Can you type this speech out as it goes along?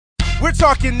We're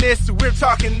talking this, we're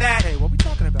talking that. Hey, what we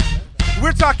talking about, man?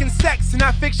 We're talking sex,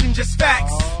 not fiction, just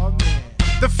facts. Oh, man.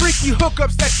 The freaky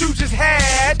hookups that you just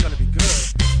had. It's gonna be good.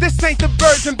 This ain't the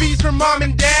birds and bees from mom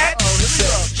and dad. Oh, here we go.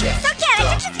 So, Kat,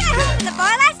 I just got home from the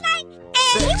bar last night,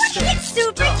 and he wants to get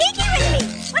super kinky with me.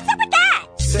 What's up with that?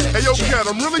 Hey, yo, Kat,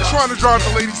 I'm really trying to drive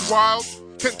the ladies wild.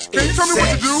 Can you tell me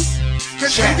what to do?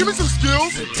 Can you give me some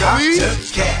skills, please?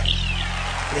 Dr. Kat.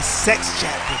 It's Sex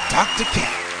Chat with Dr.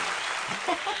 Kat.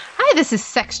 Hi, this is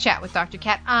Sex Chat with Dr.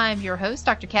 Kat. I'm your host,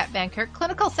 Dr. Kat Van Kirk,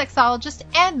 clinical sexologist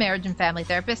and marriage and family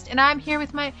therapist, and I'm here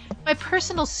with my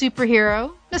personal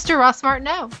superhero, Mr. Ross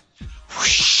Martineau.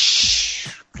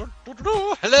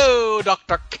 Hello,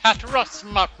 Dr. Kat Ross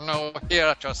Martineau here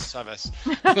at your service.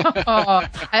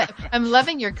 I'm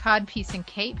loving your codpiece and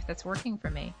cape. That's working for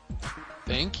me.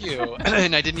 Thank you.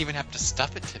 And I didn't even have to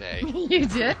stuff it today. You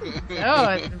did? Oh,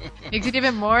 it makes it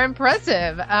even more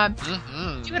impressive. Do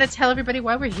you want to tell everybody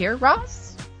why we're here,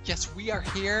 Ross? Yes, we are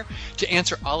here to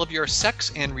answer all of your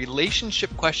sex and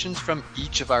relationship questions from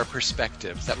each of our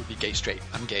perspectives. That would be gay, straight.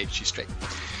 I'm gay, she's straight.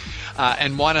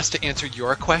 And want us to answer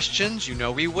your questions? You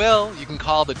know we will. You can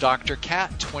call the Dr. Kat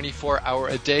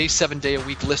 24-hour-a-day,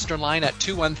 7-day-a-week listener line at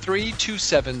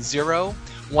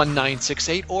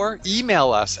 213-270-1968 or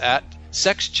email us at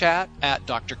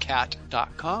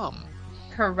sexchat@drkat.com.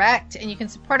 Correct. And you can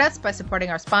support us by supporting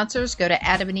our sponsors. Go to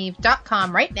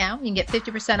adamandeve.com right now. You can get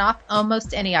 50% off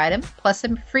almost any item, plus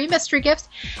some free mystery gifts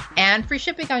and free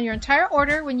shipping on your entire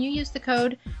order when you use the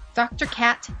code Dr.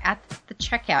 Kat at the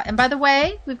checkout. And by the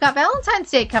way, we've got Valentine's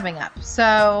Day coming up.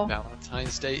 So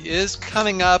Valentine's Day is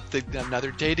coming up.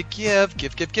 Another day to give,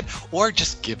 or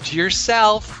just give to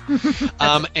yourself.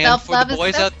 And for the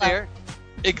boys out there,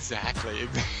 exactly.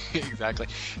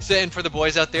 So, and for the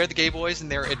boys out there, the gay boys and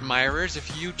their admirers,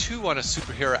 if you too want a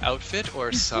superhero outfit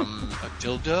or some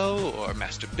dildo or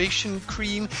masturbation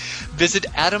cream, visit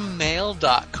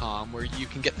adammail.com where you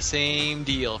can get the same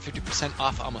deal, 50%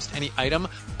 off almost any item.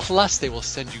 Plus, they will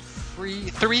send you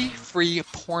three free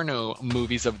porno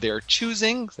movies of their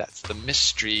choosing. That's the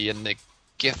mystery and the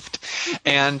gift,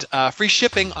 and free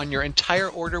shipping on your entire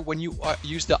order when you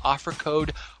use the offer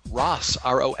code ROSS,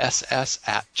 ROSS,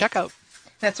 at checkout.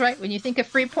 That's right. When you think of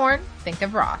free porn, think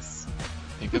of Ross.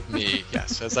 Think of me,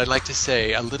 yes. As I like to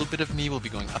say, a little bit of me will be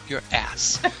going up your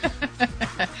ass.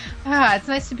 It's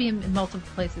nice to be in multiple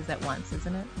places at once,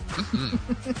 isn't it?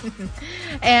 Mm-hmm.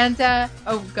 And,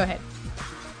 go ahead.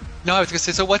 No, I was going to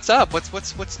say, so what's up?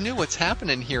 What's new? What's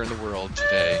happening here in the world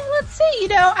today? Let's see.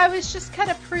 I was just kind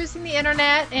of perusing the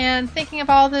internet and thinking of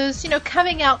all those,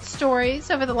 coming out stories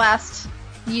over the last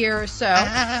year or so.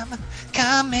 I'm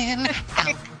coming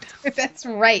out. That's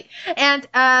right. And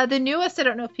the newest, I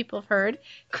don't know if people have heard,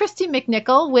 Christy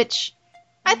McNichol, which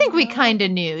I think we kind of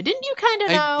knew. Didn't you kind of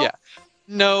know? Yeah.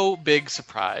 No big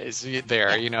surprise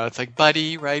there. It's like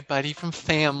Buddy, right? Buddy from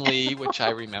Family, which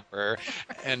I remember.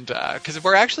 And because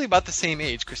we're actually about the same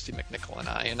age, Christy McNichol and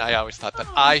I always thought that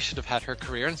I should have had her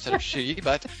career instead of she,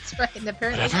 but that's right. And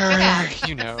apparently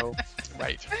whatever,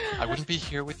 right. I wouldn't be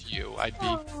here with you. I'd be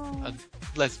a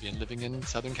lesbian living in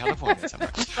Southern California somewhere.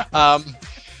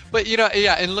 But,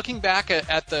 and looking back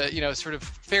at the, sort of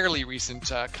fairly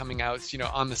recent coming outs,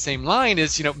 on the same line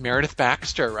is, Meredith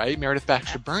Baxter, right? Meredith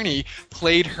Baxter Burney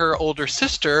played her older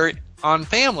sister on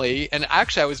Family, and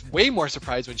actually I was way more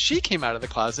surprised when she came out of the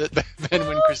closet than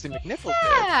when Christy McNichol did.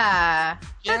 Yeah,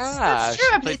 that's true.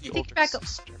 She played the older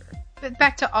sister.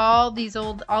 Back to all the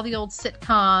old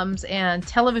sitcoms and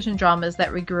television dramas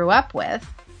that we grew up with,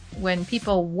 when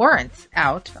people weren't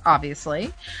out,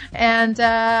 obviously, and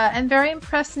very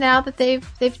impressed now that they've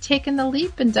taken the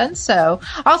leap and done so.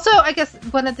 Also, I guess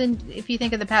one of the, if you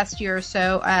think of the past year or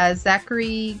so,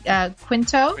 Zachary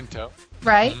Quinto,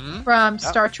 right, from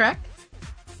Star Trek.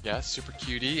 Yeah, super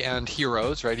cutie, and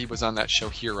Heroes, right? He was on that show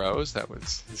Heroes. That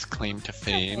was his claim to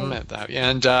fame.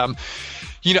 And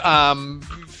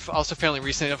also fairly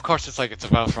recent. Of course, it's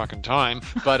about fucking time.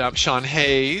 But Sean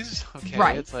Hayes. Okay,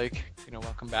 right. It's like.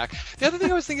 Welcome back. The other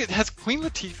thing I was thinking, has Queen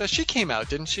Latifah, she came out,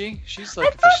 didn't she? She's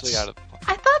officially out of the plot.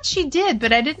 I thought she did,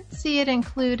 but I didn't see it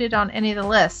included on any of the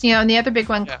lists. And the other big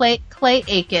one, yeah. Clay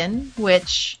Aiken,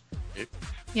 which,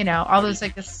 all those, I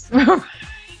guess,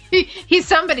 he's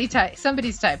somebody's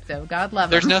type, though. God love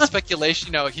him. There's no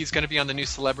speculation, he's going to be on the new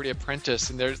Celebrity Apprentice,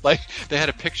 and there's they had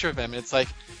a picture of him, and it's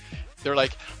they're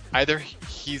either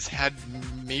he's had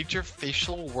major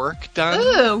facial work done.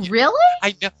 Ooh, really?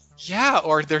 I know. Yeah,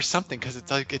 or there's something, because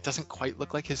it's it doesn't quite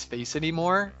look like his face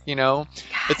anymore, God.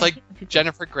 It's like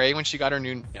Jennifer Grey when she got her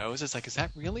new nose. It's is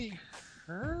that really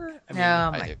her?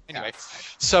 Anyway,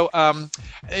 so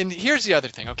and here's the other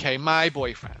thing. Okay, my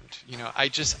boyfriend.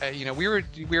 We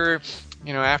were,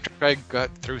 after I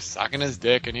got through sucking his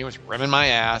dick and he was rimming my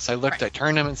ass, I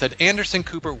turned to him and said, Anderson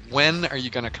Cooper, when are you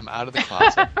going to come out of the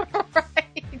closet?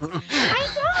 Right.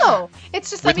 I know. It's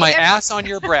just with my ass on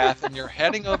your breath, and you're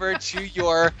heading over to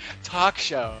your talk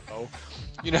show.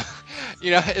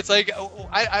 It's like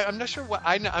I'm not sure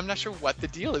what the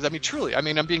deal is. I mean, truly,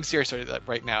 I'm being serious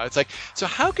right now. It's like, so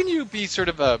how can you be sort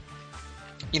of a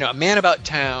man about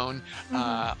town,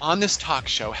 on this talk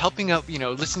show, helping out,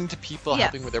 listening to people,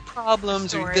 helping with their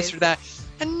problems, stories, or this or that,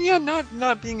 and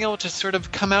not being able to sort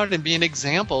of come out and be an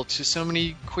example to so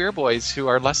many queer boys who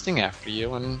are lusting after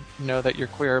you and know that you're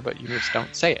queer, but you just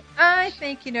don't say it. I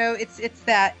think it's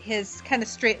that his kind of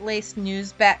straight-laced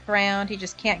news background. He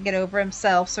just can't get over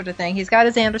himself, sort of thing. He's got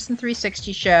his Anderson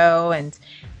 360 show and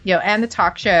the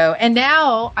talk show, and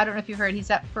now I don't know if you heard,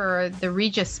 he's up for the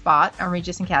Regis spot on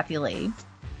Regis and Kathy Lee.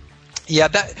 Yeah,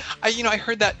 I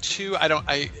heard that too.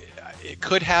 It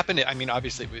could happen. I mean,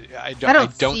 obviously, I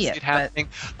don't see it happening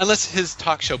unless his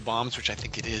talk show bombs, which I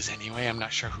think it is anyway. I'm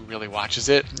not sure who really watches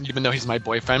it, even though he's my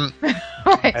boyfriend.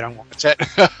 Right. I don't watch it.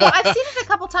 Well, I've seen it a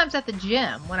couple times at the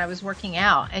gym when I was working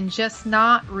out, and just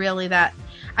not really that.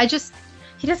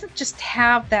 He doesn't just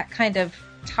have that kind of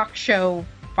talk show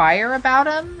fire about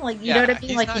him. Like, you know what I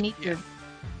mean? Like, you need to.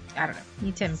 I don't know.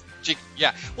 Needs him.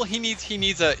 Yeah. Well, he needs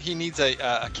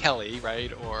a Kelly,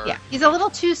 right? Or he's a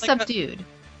little too subdued.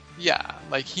 Yeah,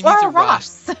 like he needs a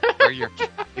Ross.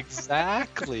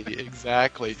 Exactly.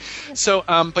 So,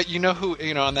 but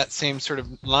who, on that same sort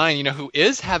of line, who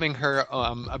is having her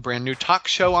a brand new talk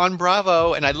show on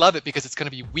Bravo, and I love it because it's going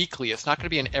to be weekly. It's not going to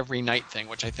be an every night thing,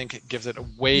 which I think gives it a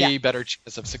way better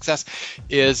chance of success.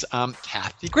 Is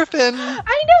Kathy Griffin?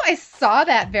 I know. I saw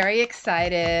that. Very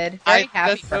excited. Very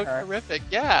happy for her. That's so terrific.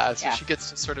 Yeah. So she gets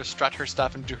to sort of strut her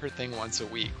stuff and do her thing once a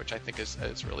week, which I think is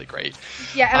really great.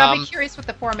 Yeah, and I'll be curious what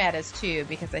the format is too,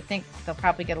 because I think they'll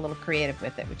probably get a little creative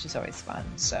with it, which is always fun.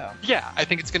 So I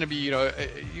think it's going to be,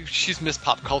 she's Miss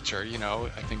Pop Culture.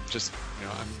 I think just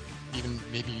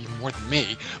maybe even more than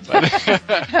me. But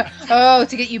oh,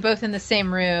 to get you both in the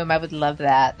same room, I would love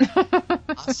that.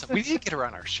 Awesome. We need to get her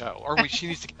on our show, or she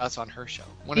needs to get us on her show.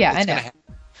 I know.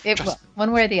 It will,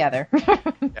 one way or the other.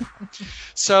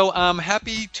 So,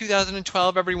 happy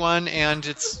 2012, everyone, and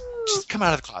just come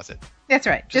out of the closet. That's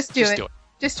right. Just do it.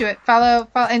 Just do it. Follow,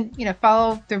 and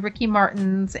follow the Ricky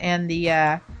Martins and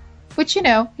the, which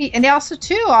and also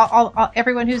too, all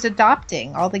everyone who's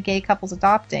adopting, all the gay couples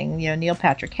adopting. Neil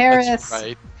Patrick Harris. That's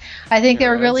right. I think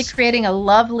they're really creating a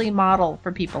lovely model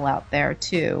for people out there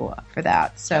too for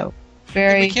that. So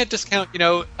very. And we can't discount,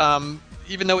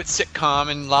 even though it's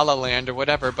sitcom and La La Land or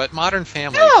whatever, but Modern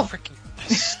Family, freaking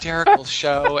hysterical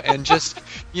show, and just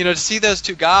to see those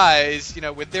two guys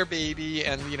with their baby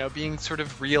and being sort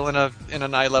of real in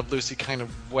an I Love Lucy kind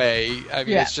of way. I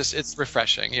mean, it's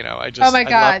refreshing. Oh my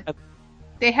God.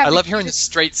 I love hearing the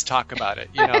straights talk about it.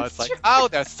 It's like, oh,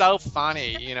 they're so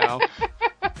funny. Don't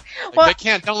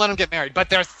let them get married, but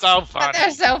they're so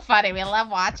funny. We love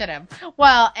watching them.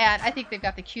 Well, and I think they've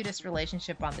got the cutest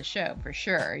relationship on the show for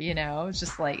sure. It's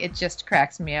just like, it just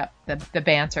cracks me up, the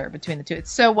banter between the two.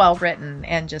 It's so well written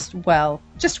and just well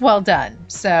done.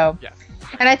 So,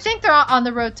 and I think they're on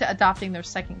the road to adopting their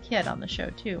second kid on the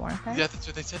show too, aren't they? Yeah, that's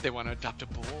what they said. They want to adopt a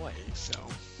boy. So.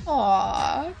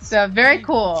 Aww, so very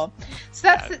cool.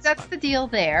 So that's the deal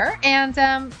there. And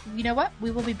you know what? We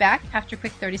will be back after a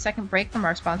quick 30-second break from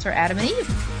our sponsor, Adam and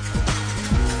Eve.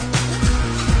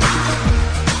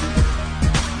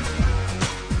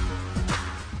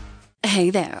 Hey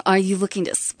there, are you looking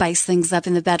to spice things up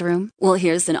in the bedroom? Well,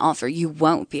 here's an offer you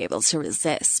won't be able to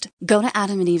resist. Go to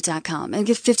adamandeve.com and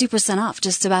get 50% off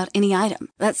just about any item.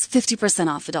 That's 50%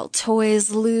 off adult toys,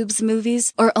 lubes,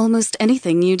 movies, or almost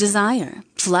anything you desire.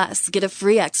 Plus, get a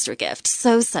free extra gift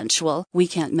so sensual we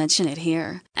can't mention it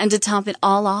here. And to top it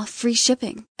all off, free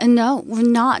shipping. And no, we're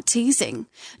not teasing.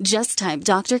 Just type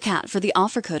Dr. Cat for the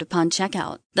offer code upon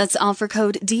checkout. That's offer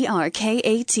code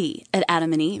DRKAT at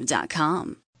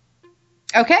adamandeve.com.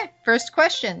 Okay, first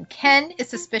question. Ken is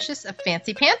suspicious of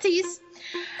fancy panties.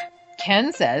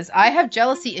 Ken says, I have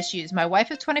jealousy issues. My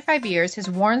wife of 25 years has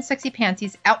worn sexy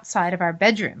panties outside of our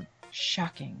bedroom.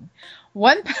 Shocking.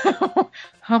 Oh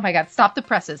my God, stop the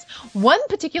presses. One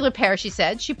particular pair, she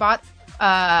said, she bought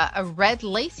a red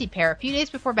lacy pair a few days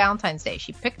before Valentine's Day.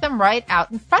 She picked them right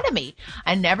out in front of me.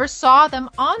 I never saw them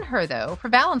on her, though, for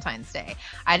Valentine's Day.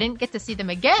 I didn't get to see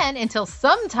them again until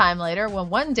some time later when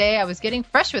one day I was getting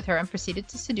fresh with her and proceeded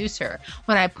to seduce her.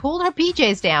 When I pulled her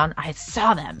PJs down, I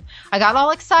saw them. I got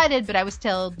all excited, but I was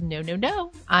told,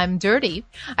 no, I'm dirty.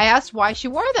 I asked why she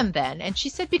wore them then, and she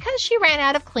said because she ran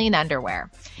out of clean underwear.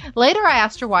 Later, I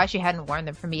asked her why she hadn't worn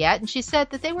them for me yet, and she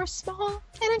said that they were small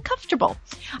and uncomfortable.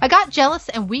 I got jealous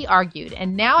and we argued,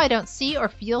 and now I don't see or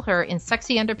feel her in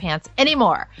sexy underpants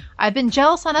anymore. I've been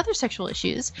jealous on other sexual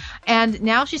issues, and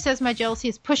now she says my jealousy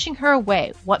is pushing her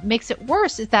away. What makes it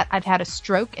worse is that I've had a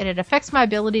stroke and it affects my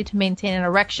ability to maintain an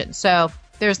erection. So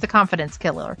there's the confidence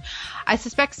killer. I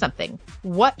suspect something.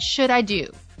 What should I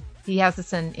do? He has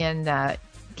this in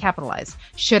capitalized.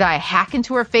 Should I hack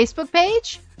into her Facebook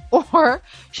page? Or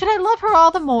should I love her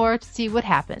all the more to see what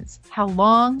happens? How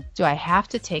long do I have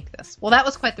to take this? Well, that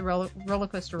was quite the roller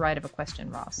coaster ride of a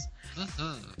question, Ross.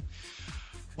 Mm-hmm.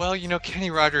 Well, Kenny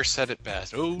Rogers said it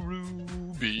best. Oh,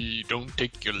 Ruby, don't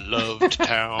take your love to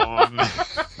town.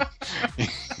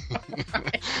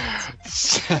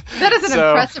 That is an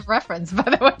impressive reference, by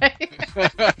the way.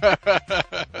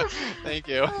 Thank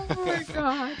you. Oh, my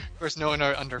God. Of course, no one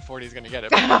under 40 is going to get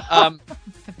it. But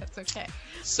that's okay.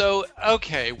 So,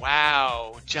 okay,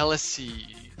 wow.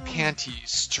 Jealousy,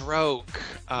 panties, stroke,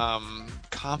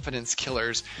 confidence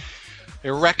killers,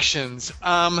 erections.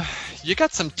 You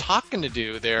got some talking to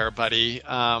do there, buddy.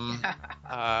 I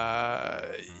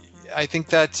think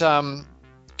that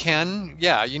Ken,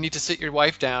 you need to sit your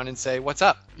wife down and say, "What's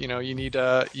up?" You need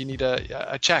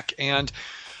a check. And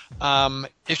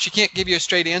if she can't give you a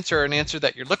straight answer, an answer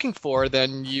that you're looking for,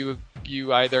 then you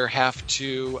either have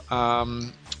to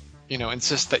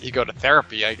insist that you go to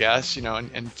therapy, I guess,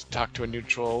 and talk to a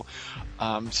neutral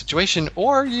situation,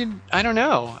 or I don't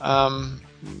know.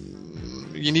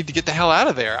 You need to get the hell out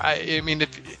of there. I mean,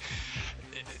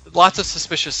 lots of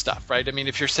suspicious stuff, right? I mean,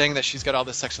 if you're saying that she's got all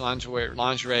this sexual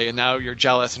lingerie and now you're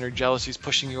jealous and her jealousy is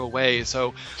pushing you away,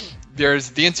 so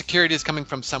there's the insecurity is coming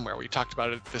from somewhere. We talked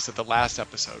about this at the last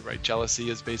episode, right? Jealousy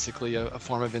is basically a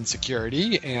form of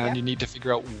insecurity, and you need to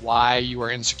figure out why you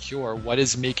are insecure, what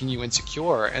is making you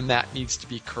insecure, and that needs to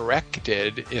be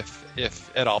corrected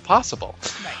if at all possible.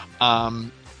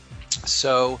 Right.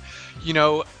 So,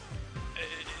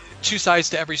 two sides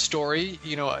to every story.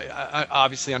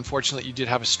 Obviously, unfortunately, you did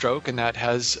have a stroke, and that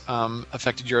has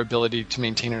affected your ability to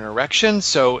maintain an erection.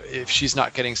 So if she's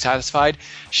not getting satisfied,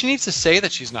 she needs to say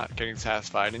that she's not getting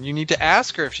satisfied, and you need to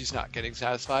ask her if she's not getting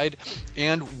satisfied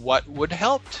and what would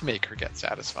help to make her get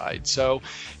satisfied. So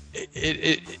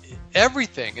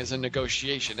everything is a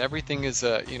negotiation. Everything is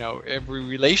every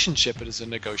relationship is a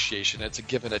negotiation. It's a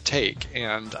give and a take,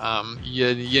 and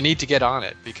you need to get on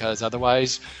it, because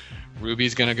otherwise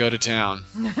Ruby's going to go to town.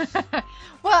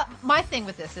 Well, my thing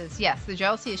with this is, yes, the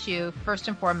jealousy issue, first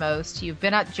and foremost. You've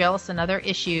been jealous in other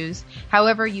issues.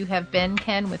 However, you have been,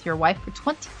 Ken, with your wife for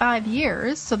 25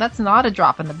 years, so that's not a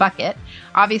drop in the bucket.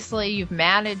 Obviously, you've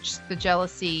managed the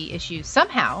jealousy issue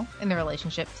somehow in the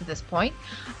relationship to this point.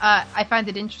 I find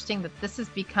it interesting that this has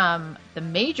become the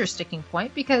major sticking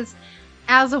point, because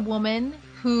as a woman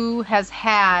who has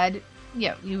had...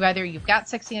 you've got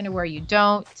sexy underwear, you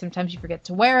don't. Sometimes you forget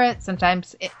to wear it.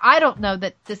 Sometimes I don't know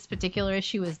that this particular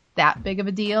issue is that big of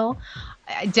a deal.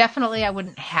 I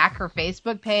wouldn't hack her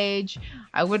Facebook page.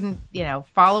 I wouldn't,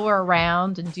 follow her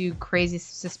around and do crazy,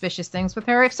 suspicious things with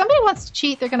her. If somebody wants to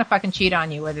cheat, they're going to fucking cheat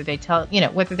on you, whether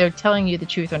they're telling you the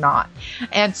truth or not.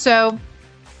 And so,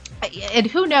 and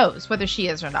who knows whether she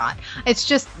is or not. It's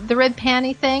just the red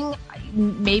panty thing.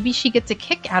 Maybe she gets a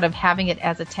kick out of having it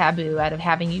as a taboo, out of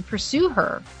having you pursue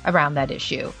her around that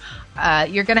issue.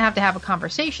 You're going to have a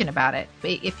conversation about it.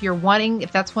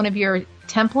 If that's one of your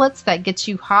templates that gets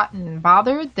you hot and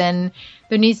bothered, then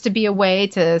there needs to be a way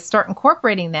to start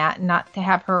incorporating that and not to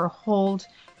have her hold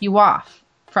you off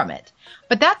from it.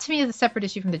 But that, to me, is a separate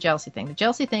issue from the jealousy thing. The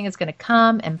jealousy thing is going to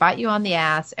come and bite you on the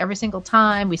ass every single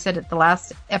time. We said it the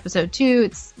last episode, too.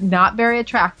 It's not very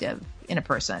attractive in a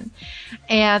person.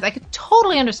 And I could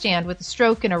totally understand with the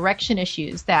stroke and erection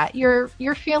issues that you're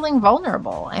feeling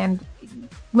vulnerable. And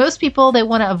most people, they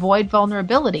want to avoid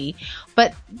vulnerability,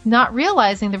 but not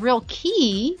realizing the real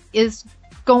key is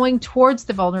going towards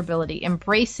the vulnerability,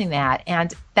 embracing that.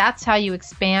 And that's how you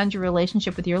expand your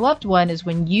relationship with your loved one, is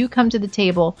when you come to the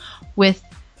table with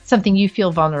something you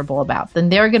feel vulnerable about. Then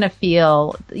they're going to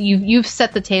feel you've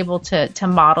set the table to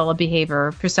model a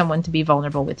behavior for someone to be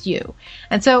vulnerable with you.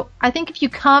 And so I think if you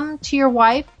come to your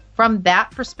wife from that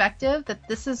perspective, that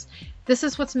this is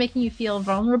what's making you feel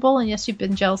vulnerable, and yes, you've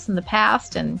been jealous in the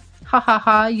past, and ha ha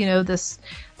ha,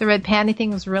 the red panty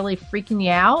thing was really freaking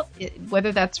you out,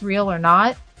 whether that's real or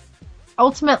not.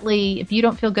 Ultimately, if you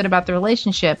don't feel good about the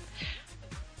relationship,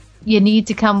 you need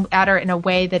to come at her in a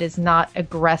way that is not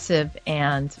aggressive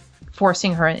and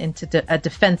forcing her into a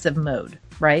defensive mode,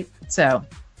 right? So,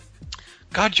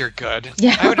 God, you're good.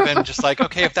 Yeah. I would have been just like,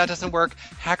 okay, if that doesn't work,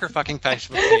 hack her fucking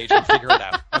Facebook page and figure it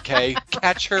out. Okay,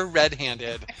 catch her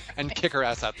red-handed and kick her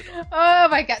ass out the door. Oh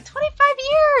my God, 25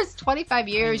 years! 25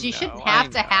 years. You shouldn't have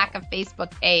to hack a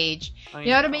Facebook page. You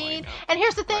know what I mean? And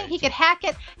here's the thing: Right. he could hack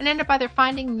it and end up either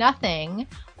finding nothing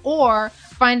or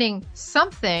finding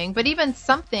something, but even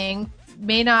something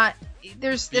may not.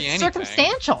 It's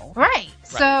circumstantial, right?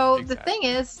 So exactly. The thing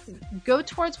is, go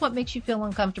towards what makes you feel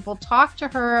uncomfortable. Talk to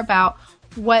her about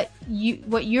what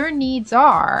your needs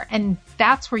are, and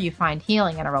that's where you find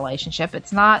healing in a relationship.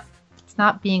 It's not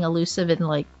being elusive and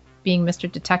like being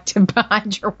Mr. Detective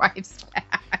behind your wife's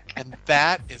back. And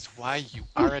that is why you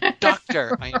are a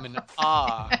doctor. I am in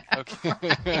awe. Okay.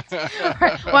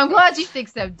 Right. Well, I'm glad you think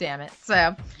so. Damn it.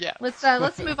 So yeah. Let's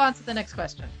move on to the next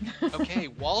question. Okay,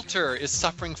 Walter is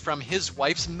suffering from his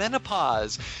wife's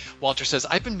menopause. Walter says,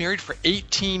 I've been married for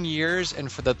 18 years, and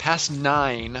for the past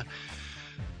 9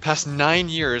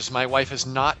 years, my wife has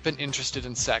not been interested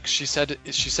in sex. She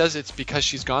says it's because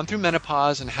she's gone through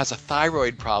menopause and has a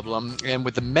thyroid problem, and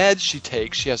with the meds she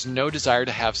takes, she has no desire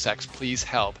to have sex. Please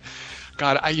help.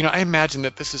 God, I imagine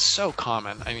that this is so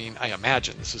common. I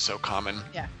imagine this is so common.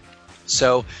 Yeah.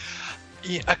 So,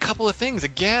 a couple of things.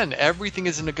 Again, everything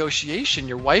is a negotiation.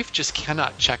 Your wife just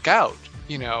cannot check out.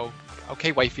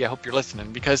 Okay, wifey, I hope you're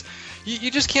listening, because you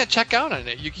just can't check out on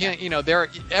it. You can't,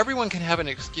 everyone can have an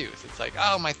excuse. It's like,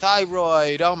 oh, my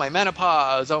thyroid, oh, my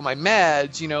menopause, oh, my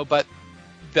meds, but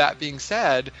that being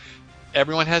said,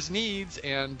 everyone has needs,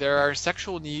 and there are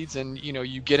sexual needs, and,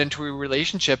 you get into a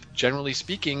relationship, generally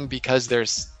speaking, because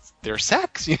there's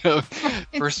sex,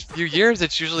 First few years,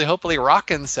 it's usually hopefully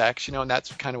rockin' sex, and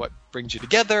that's kind of what brings you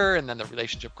together, and then the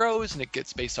relationship grows, and it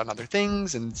gets based on other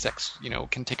things, and sex,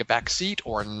 can take a back seat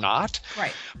or not.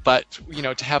 Right. But,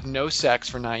 to have no sex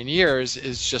for 9 years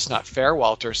is just not fair,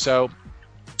 Walter. So,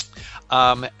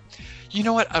 you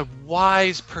know what? A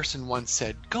wise person once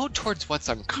said, go towards what's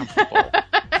uncomfortable.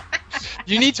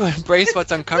 You need to embrace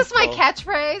what's uncomfortable. Is this my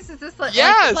catchphrase? Is this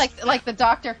yes! like the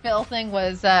Dr. Phil thing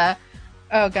was,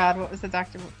 oh God, what was the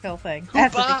Dr. Phil thing?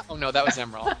 Oh no, that was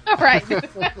Emerald. Right.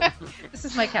 This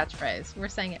is my catchphrase. We're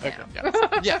saying it now.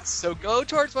 Okay, yes. So go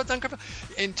towards what's uncomfortable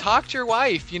and talk to your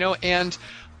wife, and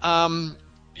I'll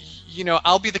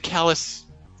be the callous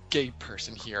gay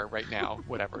person here right now,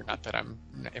 whatever. Not that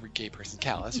every gay person's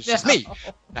callous. It's just me.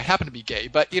 I happen to be gay,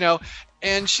 but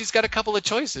and she's got a couple of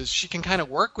choices. She can kind of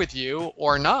work with you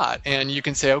or not, and you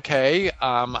can say, okay,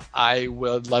 I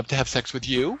would love to have sex with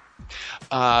you.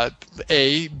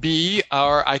 A, B,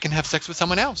 or I can have sex with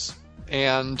someone else,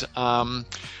 and and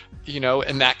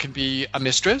that can be a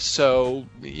mistress, so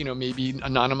maybe a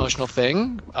non-emotional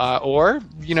thing, or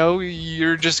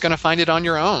you're just going to find it on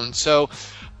your own. So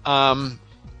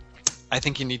I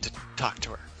think you need to talk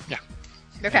to her. Yeah.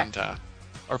 Okay. And,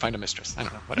 or find a mistress. I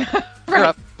don't know. Whatever. Right. You're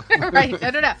up. Right.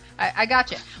 No. I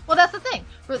got you. Well, that's the thing.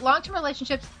 For long-term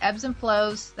relationships, ebbs and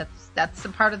flows. That's a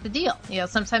part of the deal.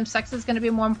 Sometimes sex is going to be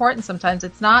more important. Sometimes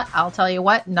it's not. I'll tell you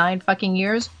what. 9 fucking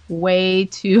years, way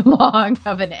too long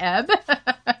of an ebb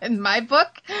in my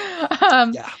book.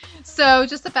 Yeah. So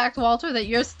just the fact, Walter, that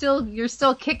you're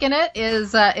still kicking it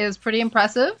is pretty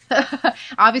impressive.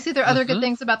 Obviously, there are other good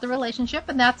things about the relationship,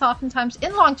 and that's oftentimes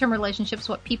in long-term relationships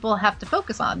what people have to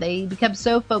focus on. They become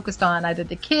so focused on either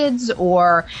the kids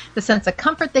or the sense of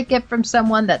comfort they get from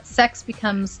someone that sex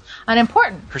becomes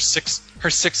unimportant. Her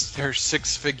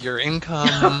six-figure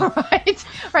income. Right.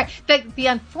 The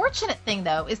unfortunate thing,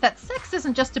 though, is that sex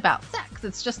isn't just about sex.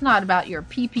 It's just not about your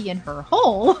pee-pee in her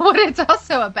hole. What it's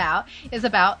also about is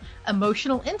about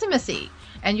emotional intimacy,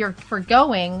 and you're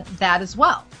forgoing that as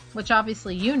well, which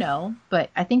obviously but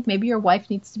I think maybe your wife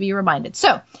needs to be reminded.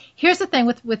 So here's the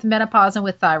thing with menopause and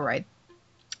with thyroid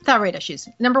issues.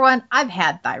 Number one, I've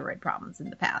had thyroid problems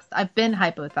in the past. I've been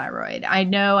hypothyroid. I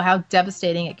know how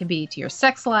devastating it can be to your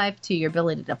sex life, to your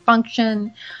ability to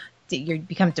function. You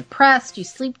become depressed, you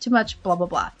sleep too much, blah, blah,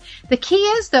 blah. The key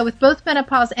is, though, with both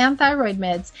menopause and thyroid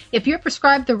meds, if you're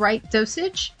prescribed the right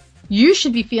dosage, you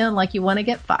should be feeling like you want to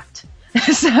get fucked.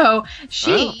 So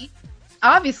she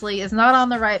obviously is not on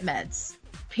the right meds,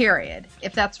 period,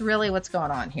 if that's really what's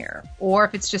going on here. Or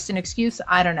if it's just an excuse,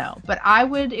 I don't know. But I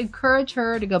would encourage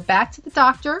her to go back to the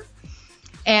doctor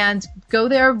and go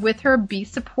there with her, be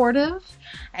supportive,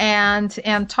 and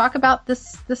talk about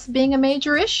this being a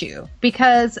major issue.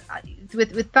 Because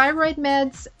with thyroid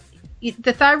meds,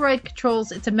 the thyroid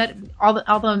controls all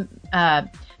the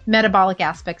metabolic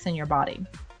aspects in your body.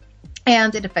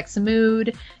 And it affects mood,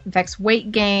 it affects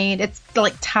weight gain. It's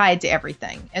like tied to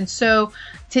everything. And so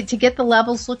to get the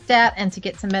levels looked at and to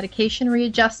get some medication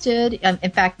readjusted, in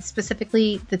fact,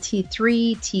 specifically the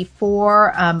T3,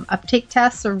 T4 uptake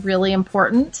tests are really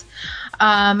important.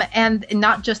 And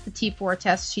not just the T4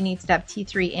 test. She needs to have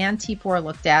T3 and T4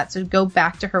 looked at. So go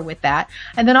back to her with that.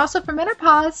 And then also for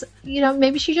menopause,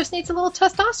 maybe she just needs a little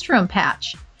testosterone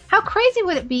patch. How crazy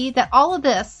would it be that all of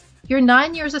this, your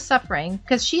 9 years of suffering,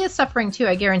 because she is suffering too,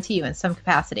 I guarantee you, in some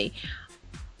capacity,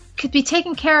 could be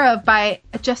taken care of by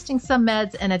adjusting some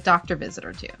meds and a doctor visit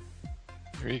or two.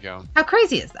 There you go. How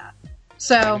crazy is that?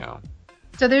 So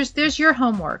there's your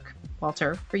homework,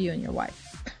 Walter, for you and your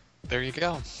wife. There you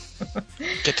go.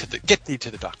 Get thee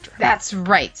to the doctor. That's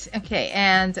right. Okay,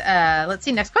 and let's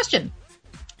see. Next question.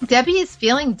 Debbie is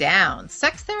feeling down.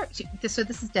 Sex therapist. So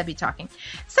this is Debbie talking.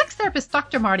 Sex therapist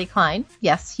Dr. Marty Klein,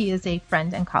 yes, he is a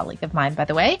friend and colleague of mine, by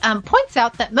the way, points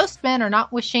out that most men are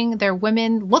not wishing their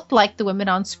women looked like the women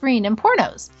on screen in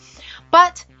pornos,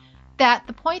 but that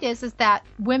the point is that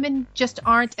women just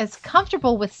aren't as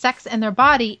comfortable with sex and their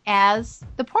body as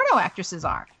the porno actresses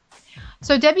are.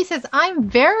 So Debbie says, I'm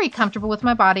very comfortable with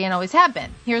my body and always have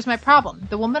been. Here's my problem.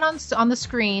 The women on the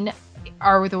screen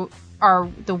are the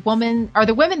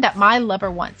women that my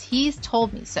lover wants. He's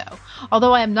told me so.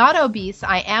 Although I am not obese,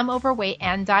 I am overweight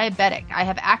and diabetic. I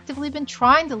have actively been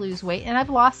trying to lose weight and I've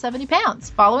lost 70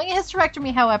 pounds. Following a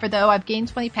hysterectomy, however, though, I've gained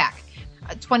 20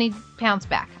 pounds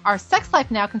back. Our sex life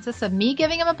now consists of me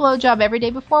giving him a blowjob every day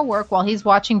before work while he's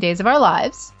watching Days of Our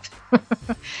Lives.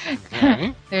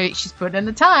 Okay. She's put in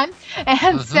the time.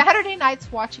 And Saturday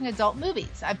nights watching adult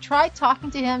movies. I've tried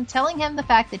talking to him, telling him the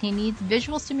fact that he needs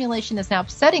visual stimulation is now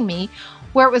upsetting me,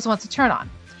 where it was once a turn on.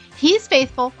 He's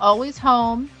faithful, always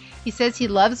home. He says he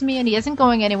loves me and he isn't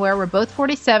going anywhere. We're both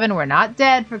 47. We're not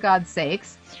dead, for God's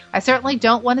sakes. I certainly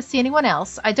don't want to see anyone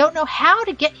else. I don't know how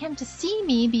to get him to see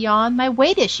me beyond my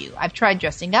weight issue. I've tried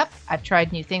dressing up. I've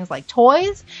tried new things like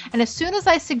toys. And as soon as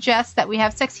I suggest that we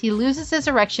have sex, he loses his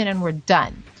erection and we're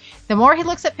done. The more he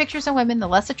looks at pictures of women, the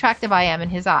less attractive I am in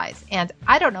his eyes. And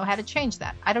I don't know how to change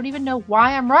that. I don't even know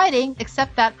why I'm writing,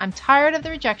 except that I'm tired of the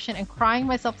rejection and crying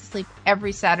myself to sleep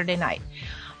every Saturday night.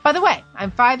 By the way,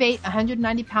 I'm 5'8",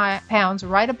 190 pounds,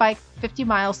 ride a bike 50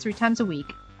 miles 3 times a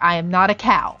week. I am not a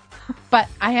cow. But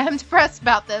I am depressed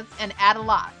about this and at a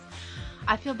loss.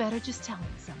 I feel better just telling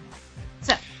someone.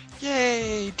 So,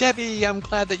 yay, Debbie! I'm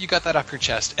glad that you got that off your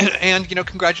chest. And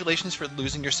congratulations for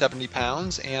losing your 70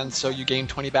 pounds. And so you gained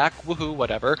 20 back. Woohoo!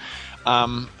 Whatever.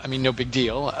 No big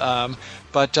deal.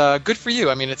 But good for you.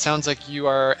 It sounds like you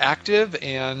are active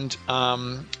and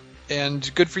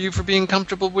good for you for being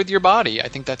comfortable with your body. I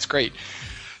think that's great.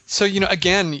 So,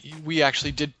 again, we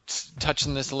actually did touch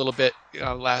on this a little bit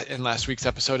in last week's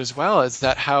episode as well, is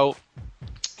that how,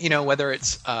 whether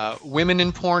it's women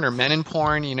in porn or men in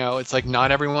porn, it's like not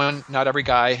every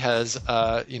guy has,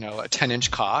 a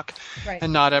 10-inch cock. Right.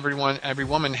 And not every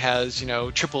woman has,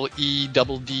 triple E,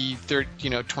 double D,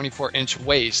 24-inch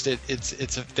waist.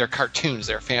 They're cartoons,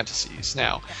 they're fantasies.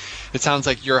 Now, it sounds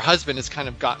like your husband has kind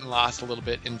of gotten lost a little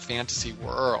bit in fantasy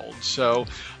world. So,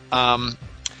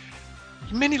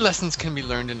 many lessons can be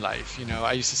learned in life.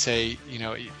 I used to say,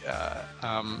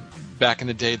 back in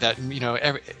the day that,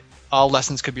 all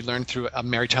lessons could be learned through a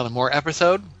Mary Tyler Moore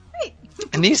episode. Right.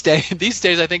 And these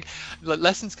days, I think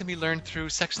lessons can be learned through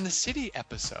Sex and the City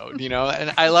episode,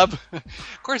 and I love,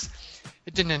 of course,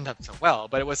 it didn't end up so well,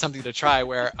 but it was something to try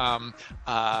where,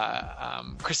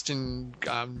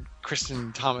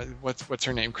 Kristen Thomas, what's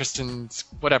her name? Kristen's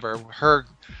whatever,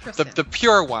 the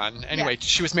pure one. Anyway,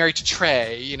 She was married to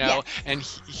Trey, and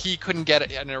he couldn't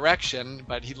get an erection,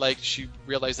 but she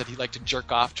realized that he liked to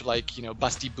jerk off to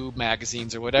busty boob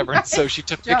magazines or whatever. And so she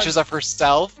took pictures of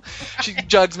herself.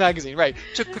 Jugs magazine, right?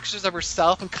 Took pictures of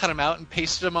herself and cut them out and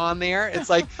pasted them on there. It's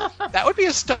like, that would be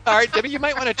a start. Debbie, you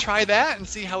might want to try that and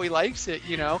see how he likes it,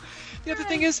 The other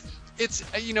thing is, it's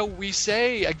we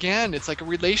say again, it's like a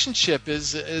relationship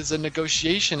is a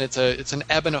negotiation. It's an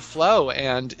ebb and a flow,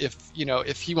 and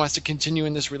if he wants to continue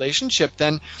in this relationship,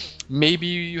 then maybe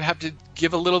you have to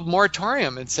give a little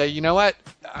moratorium and say, you know what,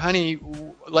 honey,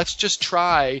 let's just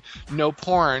try no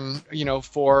porn,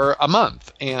 for a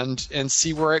month and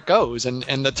see where it goes.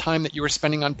 And the time that you were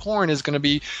spending on porn is going to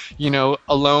be,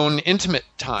 alone, intimate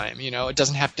time. It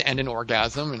doesn't have to end in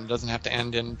orgasm and it doesn't have to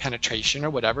end in penetration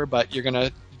or whatever, but you're going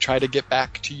to try to get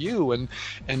back to you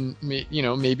and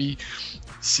maybe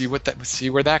see where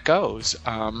that goes.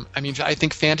 I mean, I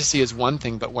think fantasy is one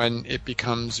thing, but when it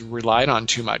becomes relied on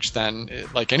too much, then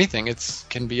like anything, it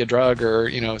can be a drug or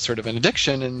sort of an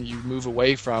addiction, and you move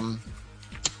away from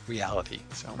reality.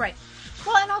 So right.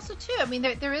 Well, and also too, I mean,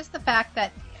 there is the fact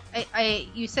that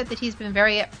you said that he's been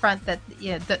very upfront that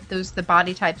those the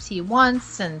body types he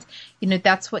wants, and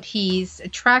that's what he's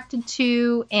attracted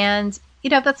to, and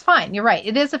that's fine. You're right.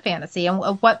 It is a fantasy, and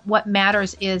what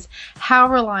matters is how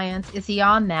reliant is he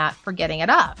on that for getting it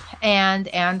up,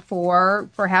 and for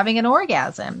having an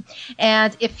orgasm.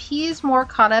 And if he's more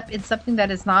caught up in something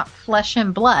that is not flesh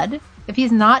and blood, if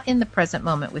he's not in the present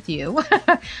moment with you,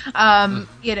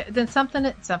 then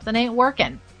something ain't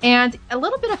working. And a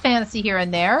little bit of fantasy here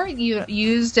and there,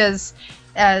 used as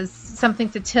something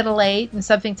to titillate and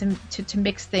something to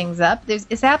mix things up,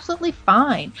 is absolutely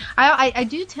fine. I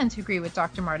do tend to agree with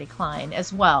Dr. Marty Klein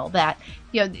as well, that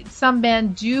some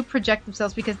men do project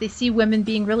themselves because they see women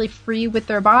being really free with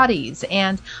their bodies.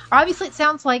 And obviously it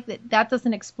sounds like that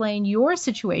doesn't explain your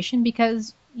situation,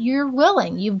 because you're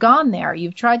willing, you've gone there,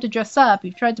 you've tried to dress up,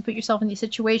 you've tried to put yourself in these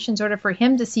situations in order for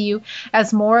him to see you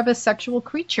as more of a sexual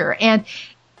creature. And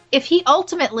if he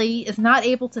ultimately is not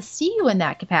able to see you in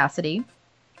that capacity,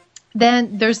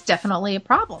 then there's definitely a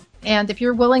problem. And if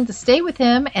you're willing to stay with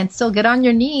him and still get on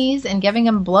your knees and giving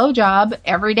him a blowjob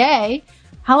every day,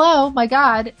 hello, my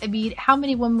God, I mean, how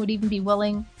many women would even be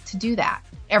willing to do that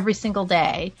every single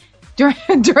day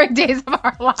during days of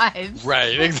our lives?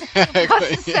 Right, exactly.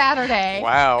 Plus Saturday.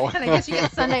 Wow. And I guess you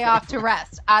get Sunday off to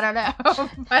rest. I don't know.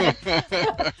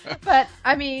 But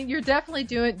I mean, you're definitely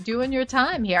doing your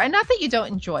time here. And not that you don't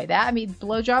enjoy that. I mean,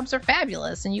 blowjobs are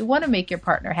fabulous and you want to make your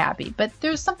partner happy. But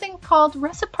there's something called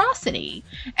reciprocity.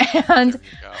 And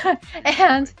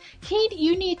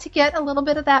you need to get a little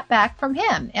bit of that back from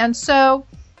him. And so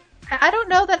I don't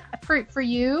know that for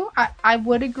you, I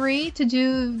would agree to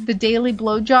do the daily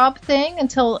blowjob thing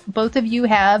until both of you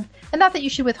have, and not that you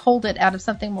should withhold it out of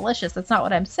something malicious, that's not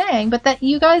what I'm saying, but that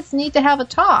you guys need to have a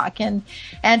talk. And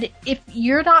if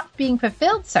you're not being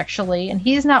fulfilled sexually and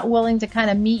he's not willing to kind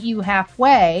of meet you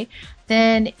halfway,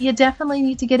 then you definitely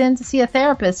need to get in to see a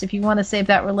therapist if you want to save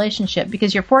that relationship,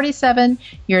 because you're 47,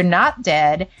 you're not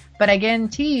dead, but I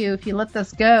guarantee you, if you let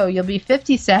this go, you'll be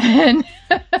 57.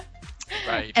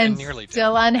 Right, and nearly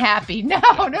still dead. Unhappy. No,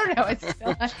 it's still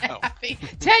unhappy.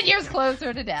 10 years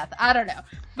closer to death. I don't know.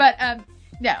 But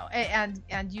no,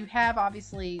 and you have,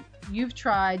 obviously, you've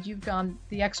tried, you've gone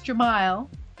the extra mile,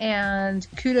 and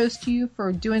kudos to you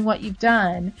for doing what you've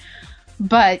done.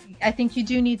 But I think you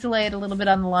do need to lay it a little bit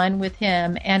on the line with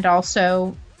him, and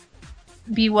also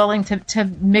be willing to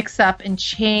mix up and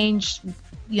change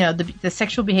the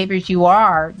sexual behaviors you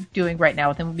are doing right now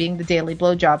with him, being the daily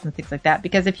blowjobs and things like that.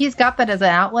 Because if he's got that as an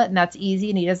outlet and that's easy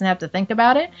and he doesn't have to think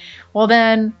about it, well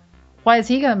then, why is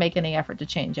he going to make any effort to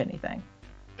change anything?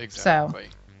 Exactly. So,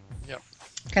 yep.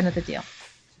 Kind of the deal.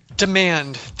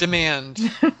 Demand,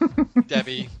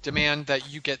 Debbie, demand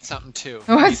that you get something too.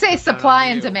 I would say supply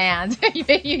and demand. you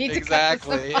need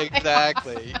exactly,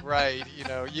 right.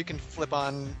 You can flip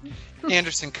on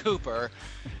Anderson Cooper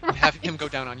and have him go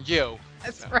down on you.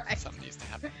 That's right. Something needs to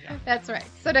happen. Yeah. That's right.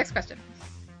 So next question.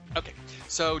 Okay,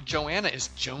 so Joanna is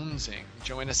jonesing.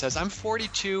 Joanna says, I'm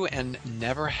 42 and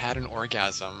never had an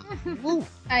orgasm. Woo.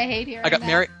 I hate hearing I got that.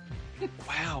 married.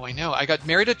 Wow, I know. I got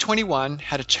married at 21,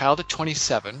 had a child at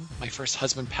 27. My first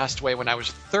husband passed away when I was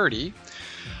 30.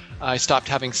 I stopped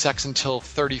having sex until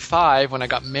 35 when I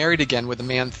got married again with a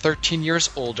man 13 years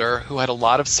older who had a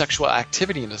lot of sexual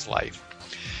activity in his life.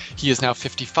 He is now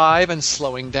 55 and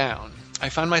slowing down. I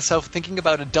found myself thinking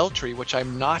about adultery, which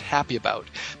I'm not happy about.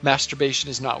 Masturbation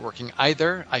is not working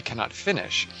either. I cannot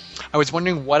finish. I was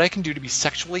wondering what I can do to be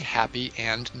sexually happy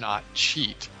and not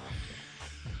cheat.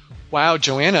 Wow,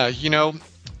 Joanna,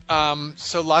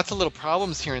 so lots of little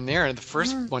problems here and there. And the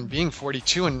first one being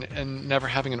 42 and never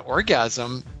having an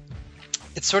orgasm.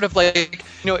 It's sort of like,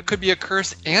 it could be a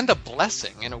curse and a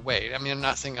blessing in a way. I mean, I'm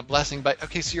not saying a blessing, but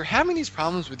okay, so you're having these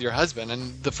problems with your husband.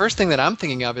 And the first thing that I'm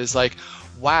thinking of is like,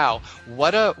 wow,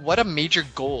 what a major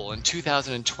goal in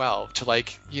 2012 to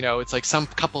it's like some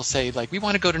couples say like, we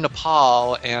want to go to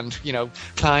Nepal and,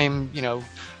 climb,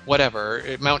 whatever,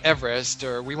 Mount Everest,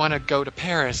 or we want to go to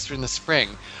Paris in the spring.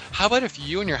 How about if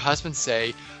you and your husband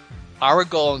say, our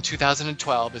goal in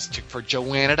 2012 is for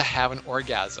Joanna to have an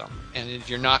orgasm, and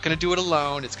you're not going to do it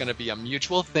alone. It's going to be a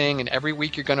mutual thing, and every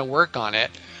week you're going to work on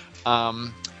it.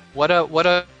 What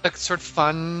a sort of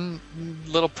fun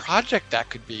little project that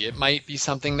could be. It might be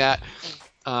something that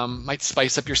might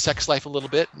spice up your sex life a little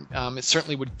bit. It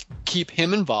certainly would keep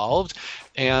him involved,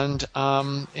 and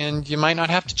you might not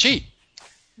have to cheat.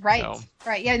 Right. So.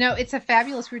 Right. Yeah, no, it's a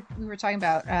fabulous, we were talking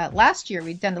about last year,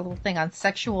 we'd done a little thing on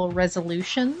sexual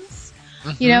resolutions,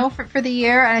 for the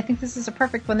year. And I think this is a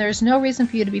perfect one. There's no reason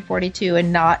for you to be 42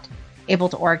 and not able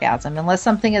to orgasm unless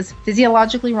something is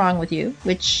physiologically wrong with you,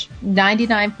 which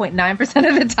 99.9%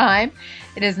 of the time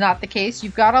it is not the case.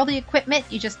 You've got all the equipment.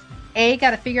 You just, A,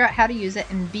 got to figure out how to use it,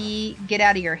 and B, get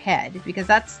out of your head, because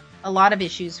that's a lot of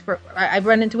issues. I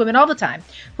run into women all the time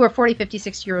who are 40, 50,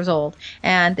 60 years old,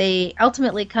 and they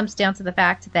ultimately comes down to the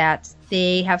fact that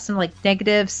they have some like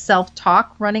negative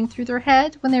self-talk running through their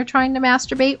head when they're trying to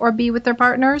masturbate or be with their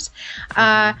partners.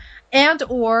 And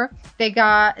or they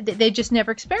just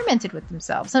never experimented with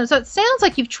themselves. So it sounds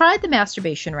like you've tried the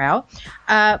masturbation route,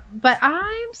 but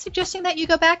I'm suggesting that you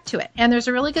go back to it. And there's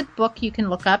a really good book you can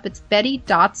look up. It's Betty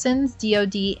Dodson's,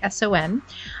 Dodson,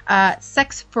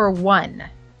 Sex for One,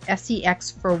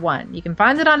 SEX for One. You can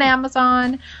find it on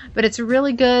Amazon, but it's a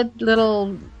really good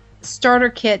little starter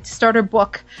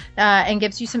book, and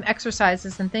gives you some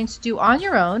exercises and things to do on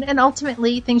your own, and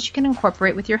ultimately things you can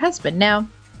incorporate with your husband. Now,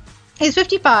 he's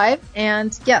 55,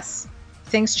 and yes,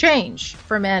 things change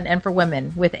for men and for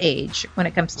women with age when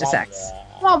it comes to sex.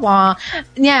 Wah wah.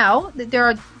 Now, there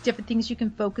are different things you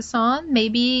can focus on.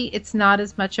 Maybe it's not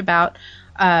as much about,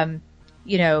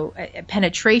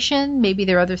 penetration. Maybe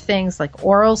there are other things like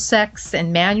oral sex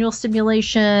and manual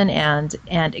stimulation and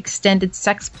extended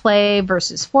sex play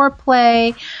versus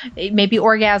foreplay. Maybe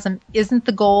orgasm isn't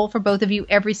the goal for both of you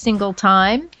every single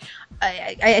time.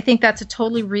 I think that's a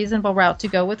totally reasonable route to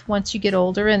go with once you get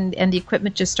older and the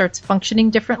equipment just starts functioning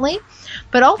differently.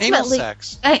 But ultimately,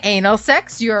 anal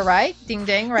sex, you're right. Ding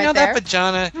ding, right there. That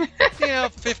vagina,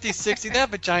 50, 60, that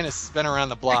vagina's been around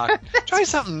the block. Try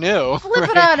something new. Flip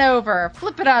it on over.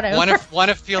 Want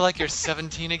to feel like you're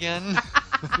 17 again?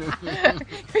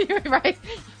 Right.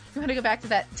 You want to go back to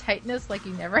that tightness like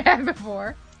you never had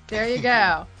before. There you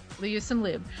go. We'll use some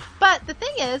lube. But the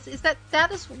thing is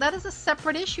that is a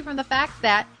separate issue from the fact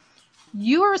that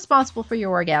you are responsible for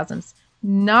your orgasms,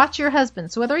 not your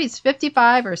husband. So whether he's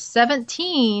 55 or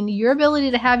 17, your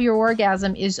ability to have your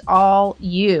orgasm is all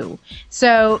you.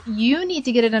 So you need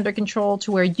to get it under control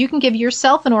to where you can give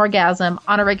yourself an orgasm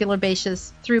on a regular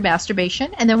basis through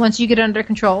masturbation. And then once you get it under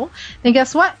control, then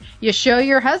guess what? You show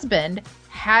your husband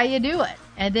how you do it.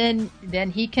 And then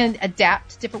he can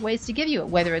adapt different ways to give you it,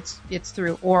 whether it's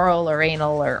through oral or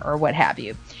anal or what have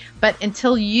you. But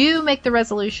until you make the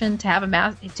resolution to have to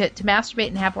masturbate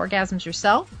and have orgasms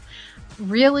yourself,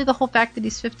 really the whole fact that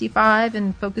he's 55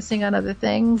 and focusing on other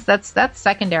things, that's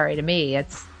secondary to me.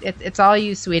 It's all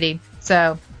you, sweetie.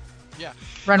 So yeah,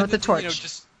 run with the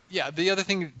torch. The other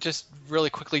thing, just really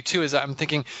quickly, too, is I'm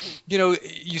thinking,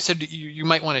 you said you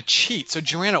might want to cheat. So,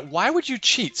 Joanna, why would you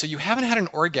cheat? So you haven't had an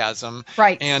orgasm.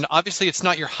 Right. And obviously it's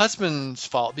not your husband's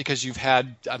fault because you've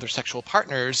had other sexual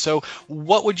partners. So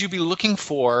what would you be looking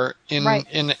for in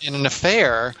an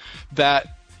affair that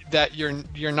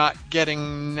you're not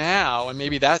getting now? And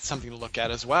maybe that's something to look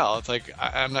at as well. It's like,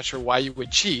 I'm not sure why you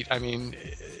would cheat. I mean,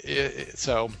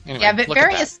 so anyway. Yeah, but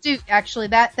very astute, actually.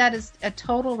 That is a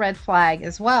total red flag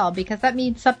as well, because that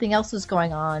means something else is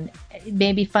going on,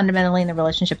 maybe fundamentally in the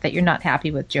relationship that you're not happy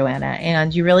with, Joanna.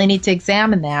 And you really need to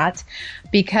examine that,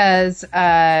 because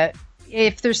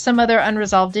if there's some other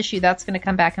unresolved issue, that's going to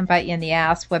come back and bite you in the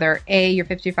ass, whether A, your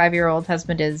 55-year-old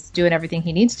husband is doing everything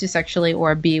he needs to sexually,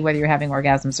 or B, whether you're having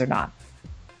orgasms or not.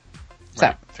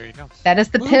 Right. So there you go. That is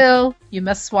the pill. You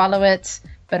must swallow it,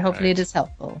 but hopefully it is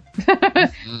helpful.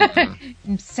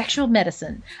 Sexual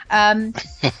medicine.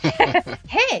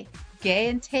 Hey,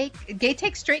 Gay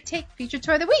Take, Straight Take featured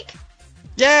toy of the week.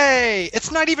 Yay! It's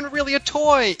not even really a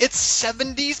toy. It's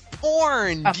 70s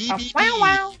porn. DVD.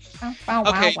 Wow.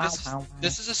 Okay,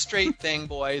 this is a straight thing,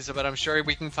 boys, but I'm sure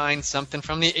we can find something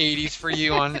from the 80s for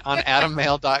you on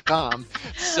adammail.com.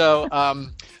 So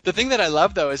the thing that I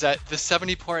love, though, is that the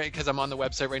 70s porn, because I'm on the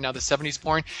website right now, the 70s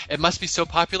porn, it must be so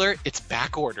popular, it's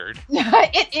back-ordered.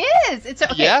 It is. It's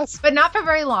okay, yes. But not for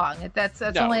very long. That's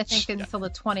only, I think, until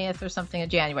the 20th or something of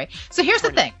January. So here's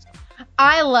the thing.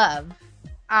 I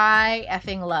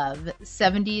effing love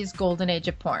 70s golden age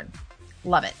of porn.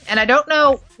 Love it. And I don't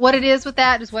know what it is with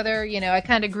that, is whether, I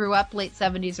kind of grew up late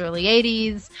 70s, early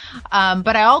 80s.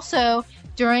 But I also,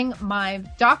 during my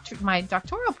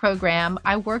doctoral program,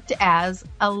 I worked as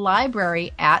a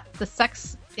library at the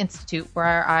Sex Institute,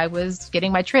 where I was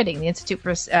getting my training, the Institute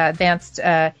for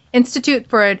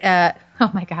Oh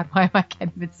my God, why am I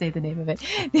can't even say the name of it?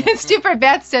 It's Super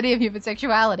Advanced Study of Human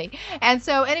Sexuality. And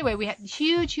so anyway, we had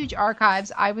huge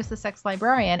archives. I was the sex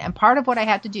librarian, and part of what I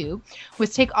had to do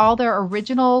was take all their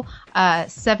original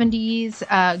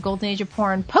 70s Golden Age of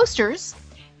porn posters,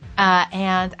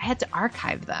 and I had to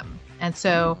archive them. And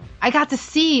so I got to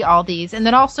see all these. And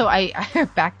then also I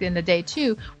back in the day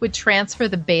too, would transfer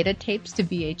the beta tapes to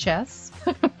VHS.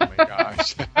 Oh my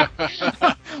gosh.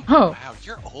 Oh, wow,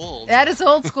 you're old. That is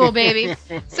old school, baby.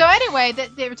 So anyway,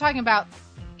 they were talking about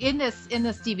in this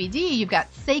DVD, you've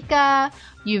got Seika,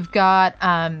 you've got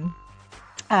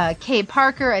Kay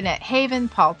Parker, Annette Haven,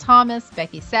 Paul Thomas,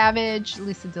 Becky Savage,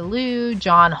 Lisa DeLue,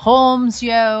 John Holmes,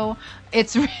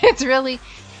 It's really...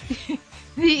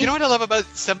 You know what I love about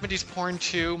 70s porn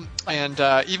too, and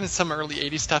even some early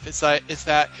 80s stuff, is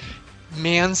that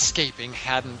manscaping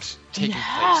hadn't taken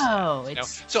place yet,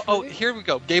 So here we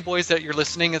go, gay boys that you're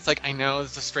listening. It's like, I know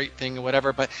it's a straight thing or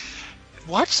whatever, but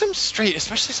watch some straight,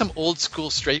 especially some old school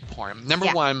straight porn. Number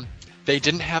one, they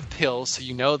didn't have pills, so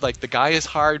like the guy is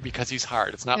hard because he's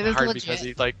hard. It's not hard legit. Because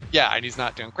he's and he's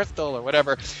not doing crystal or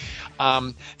whatever.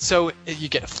 So you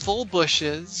get full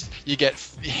bushes, you get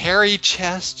hairy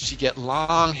chests, you get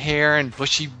long hair and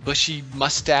bushy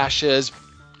mustaches,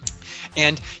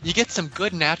 and you get some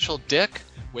good natural dick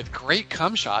with great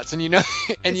cum shots, and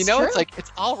it's like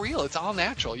it's all real, it's all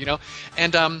natural,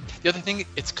 And the other thing,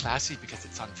 it's classy because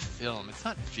it's on film. It's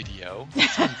not video.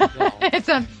 It's on film. It's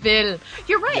on film.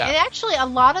 You're right. Yeah. And actually, a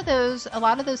lot of those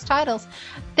titles,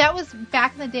 that was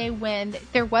back in the day when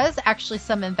there was actually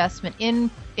some investment in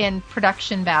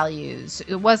production values.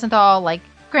 It wasn't all like.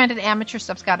 Granted, amateur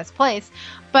stuff's got its place,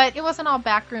 but it wasn't all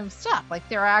backroom stuff. Like,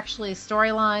 there are actually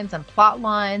storylines and plot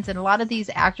lines, and a lot of these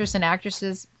actors and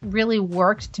actresses really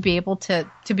worked to be able to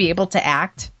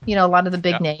act. A lot of the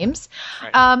big names,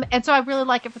 right. And so I really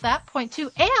like it for that point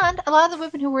too. And a lot of the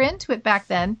women who were into it back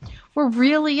then were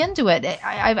really into it.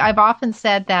 I've often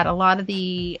said that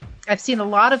I've seen a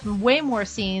lot of way more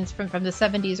scenes from the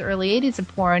 70s, early 80s of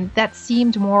porn that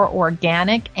seemed more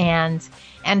organic and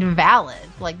valid.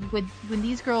 Like when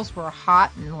these girls were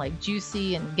hot and like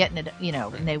juicy and getting it,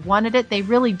 and they wanted it, they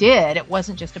really did. It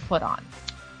wasn't just a put on.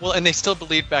 Well, and they still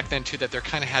believed back then too that there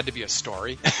kind of had to be a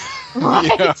story.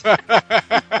 Right.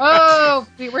 Oh,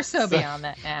 we're so beyond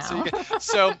that now.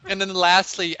 And then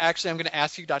lastly, actually, I'm going to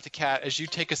ask you, Dr. Kat, as you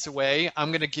take us away, I'm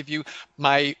going to give you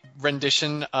my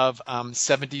rendition of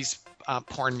 70s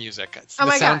porn music. The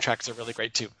soundtracks are really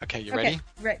great too. Okay, you ready?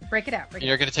 Right. Break it out.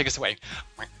 You're going to take us away.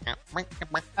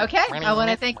 Okay, I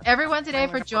want to thank everyone today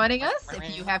for joining us.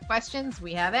 If you have questions,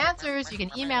 we have answers. You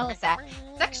can email us at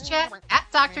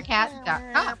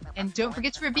sexchat@drcat.com. And don't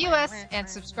forget to review us and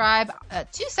subscribe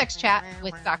to Sex Chat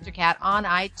with Dr. Cat on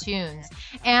iTunes.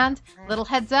 And little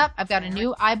heads up, I've got a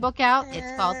new iBook out.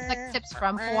 It's called Sex Tips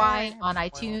from Hawaii on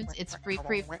iTunes. It's free.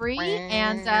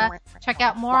 And check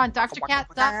out more on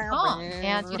drcat.com.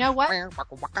 And you know what? We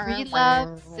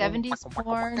love 70s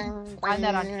porn. Find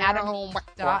that on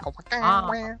adameve.com.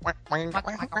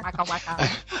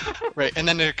 Right, and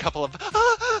then there are a couple of...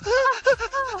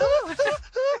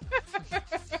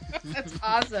 That's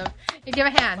awesome. You give a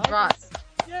hand, Ross.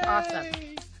 Yay. Awesome.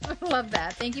 Love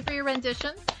that. Thank you for your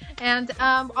rendition. And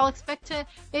I'll expect to...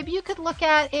 Maybe you could look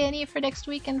at A&E for next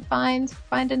week and find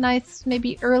a nice,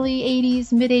 maybe early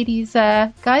 80s,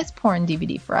 mid-80s guys porn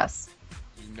DVD for us.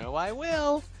 You know I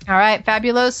will. All right,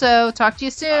 fabuloso. Talk to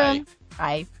you soon.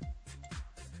 Bye. Bye.